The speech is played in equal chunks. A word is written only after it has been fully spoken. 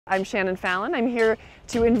I'm Shannon Fallon. I'm here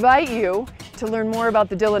to invite you to learn more about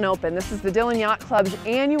the Dillon Open. This is the Dillon Yacht Club's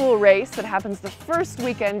annual race that happens the first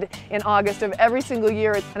weekend in August of every single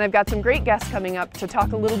year. And I've got some great guests coming up to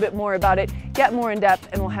talk a little bit more about it, get more in depth,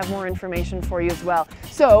 and we'll have more information for you as well.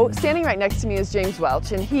 So standing right next to me is James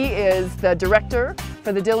Welch, and he is the director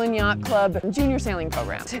for the Dillon Yacht Club Junior Sailing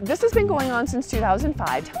Program. This has been going on since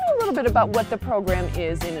 2005. Tell me a little bit about what the program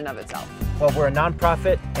is in and of itself. Well, we're a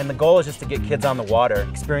nonprofit, and the goal is just to get kids on the water,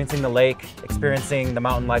 experiencing the lake, experiencing the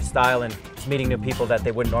mountain lifestyle, and just meeting new people that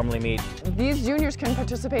they wouldn't normally meet. These juniors can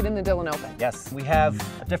participate in the Dillon Open. Yes, we have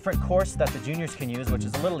a different course that the juniors can use, which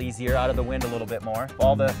is a little easier, out of the wind a little bit more.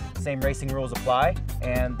 All the same racing rules apply,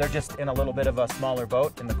 and they're just in a little bit of a smaller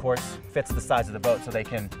boat, and the course fits the size of the boat so they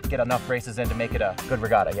can get enough races in to make it a good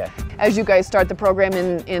regatta, yeah. As you guys start the program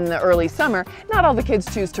in the early summer, not all the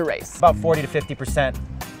kids choose to race. About 40 to 50%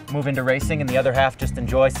 move into racing, and the other half just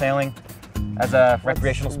enjoy sailing as a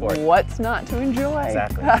recreational sport. What's not to enjoy?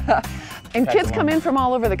 Exactly. And kids come in from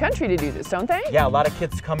all over the country to do this, don't they? Yeah, a lot of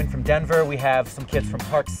kids come in from Denver. We have some kids from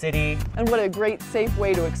Park City. And what a great, safe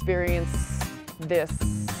way to experience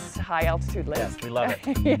this high altitude lake. Yes, we love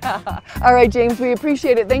it. Yeah. All right, James, we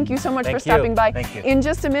appreciate it. Thank you so much for stopping by. Thank you. In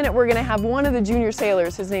just a minute, we're going to have one of the junior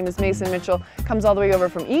sailors, his name is Mason Mitchell, comes all the way over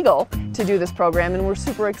from Eagle to do this program, and we're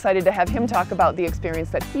super excited to have him talk about the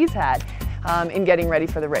experience that he's had in getting ready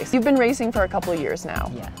for the race. You've been racing for a couple of years now.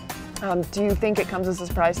 Yeah. Do you think it comes as a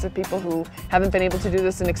surprise to people who haven't been able to do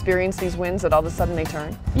this and experience these winds that all of a sudden they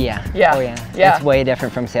turn? Yeah. Yeah. Oh yeah. Yeah. It's way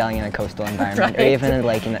different from sailing in a coastal environment, Right. or even in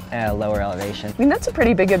like in a lower elevation. I mean, that's a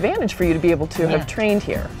pretty big advantage for you to be able to have trained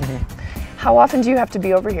here. Mm-hmm. How often do you have to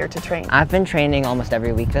be over here to train? I've been training almost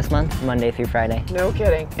every week this month, Monday through Friday. No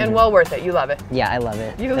kidding. And well worth it. You love it. Yeah, I love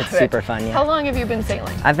it. You love it's it. super fun, yeah. How long have you been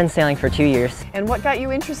sailing? I've been sailing for 2 years. And what got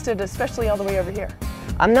you interested, especially all the way over here?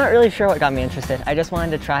 I'm not really sure what got me interested. I just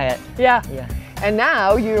wanted to try it. Yeah. Yeah. And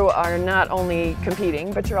now you are not only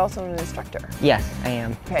competing, but you're also an instructor. Yes, I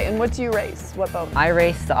am. Okay, and what do you race? What boat? I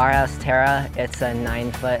race the RS Terra. It's a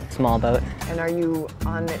 9-foot small boat. And are you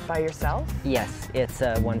on it by yourself? Yes, it's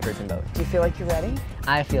a one-person boat. Do you feel like you're ready?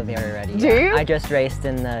 I feel very ready. Do you? I just raced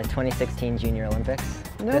in the 2016 Junior Olympics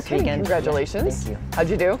this weekend. Congratulations. Yeah, thank you. How'd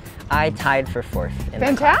you do? I tied for 4th in the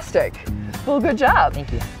Fantastic. Well, good job.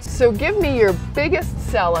 Thank you. So give me your biggest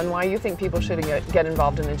sell on why you think people should get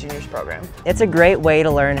involved in the juniors program. It's a great way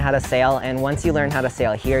to learn how to sail, and once you learn how to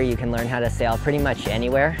sail here, you can learn how to sail pretty much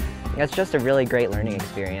anywhere. It's just a really great learning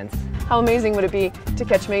experience. How amazing would it be to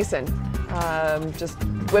catch Mason just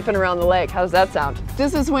whipping around the lake? How does that sound?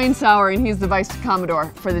 This is Wayne Sauer, and he's the Vice Commodore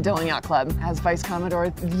for the Dillon Yacht Club. As Vice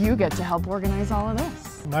Commodore, you get to help organize all of this.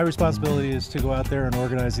 My responsibility is to go out there and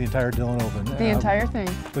organize the entire Dillon Open. The entire thing.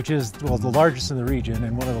 Which is, well, the largest in the region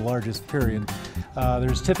and one of the largest, period.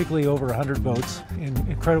 There's typically over 100 boats in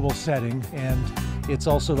incredible setting, and it's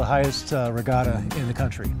also the highest regatta in the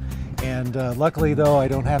country. And luckily, though, I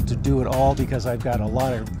don't have to do it all because I've got a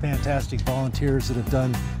lot of fantastic volunteers that have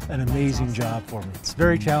done an amazing job for me. It's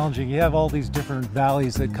very challenging. You have all these different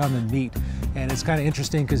valleys that come and meet, and it's kind of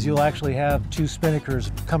interesting because you'll actually have two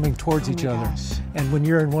spinnakers coming towards each other. Gosh. And when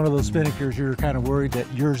you're in one of those spinnakers, you're kind of worried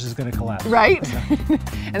that yours is going to collapse. Right?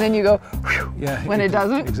 And then you go, whew, Yeah, when it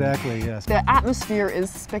doesn't. Exactly, yes. The atmosphere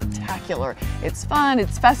is spectacular. It's fun,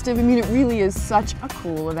 it's festive. I mean, it really is such a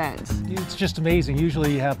cool event. It's just amazing.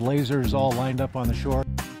 Usually you have lasers all lined up on the shore.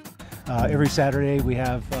 Every Saturday we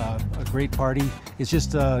have a great party. It's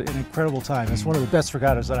just an incredible time. It's one of the best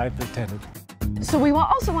regattas that I've attended. So we will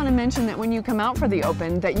also want to mention that when you come out for the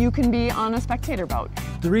Open, that you can be on a spectator boat.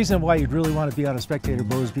 The reason why you'd really want to be on a spectator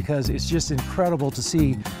boat is because it's just incredible to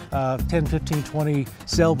see 10, 15, 20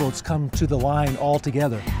 sailboats come to the line all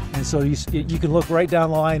together. And so you can look right down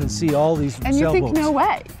the line and see all these sailboats. And you think, no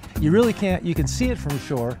way. You really can't. You can see it from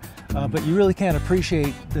shore, but you really can't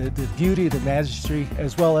appreciate the beauty, the majesty,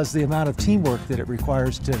 as well as the amount of teamwork that it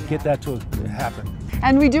requires to get that to happen.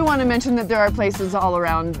 And we do want to mention that there are places all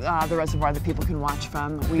around the reservoir that people can watch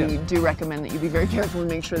from. We do recommend that you be very careful and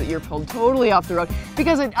make sure that you're pulled totally off the road.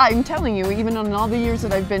 Because I'm telling you, even in all the years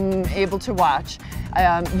that I've been able to watch,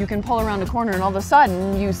 you can pull around a corner and all of a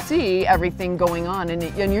sudden you see everything going on and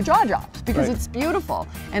your jaw drops because it's beautiful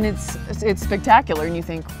and it's spectacular and you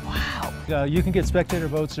think, wow. You can get spectator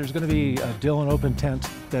boats. There's going to be a Dillon Open tent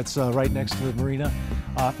that's right next to the marina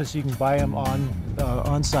office. You can buy them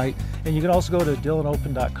on site, and you can also go to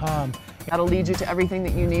DillonOpen.com. That'll lead you to everything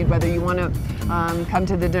that you need, whether you want to come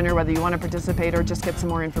to the dinner, whether you want to participate, or just get some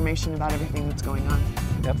more information about everything that's going on.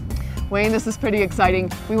 Yep. Wayne, this is pretty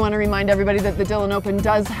exciting. We want to remind everybody that the Dillon Open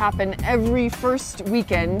does happen every first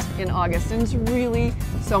weekend in August, and it's really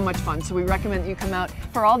so much fun. So we recommend that you come out.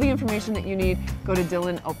 For all the information that you need, go to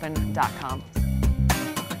dillonopen.com.